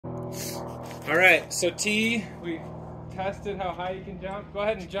All right, so T, we tested how high you can jump. Go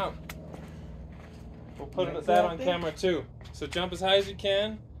ahead and jump. We'll put that on camera too. So jump as high as you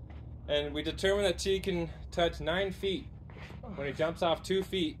can, and we determined that T can touch 9 feet when he jumps off 2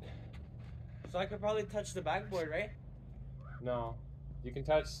 feet. So I could probably touch the backboard, right? No, you can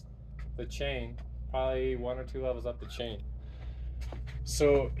touch the chain, probably 1 or 2 levels up the chain.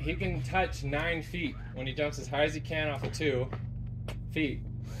 So he can touch 9 feet when he jumps as high as he can off of 2 feet.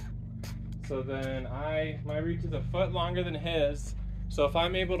 So then my reach is a foot longer than his. So if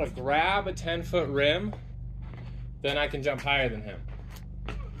I'm able to grab a 10-foot rim, then I can jump higher than him.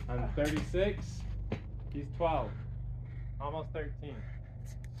 I'm 36, he's 12, almost 13.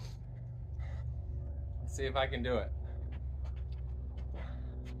 Let's see if I can do it.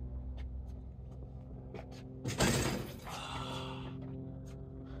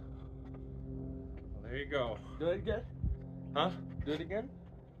 Well, there you go. Do it again? Huh? Do it again?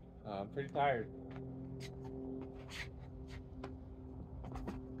 I'm pretty tired.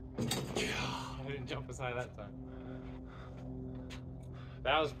 I didn't jump as high that time.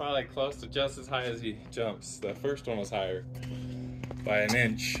 That was probably close to just as high as he jumps. The first one was higher by an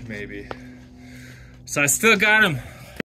inch, maybe. So I still got him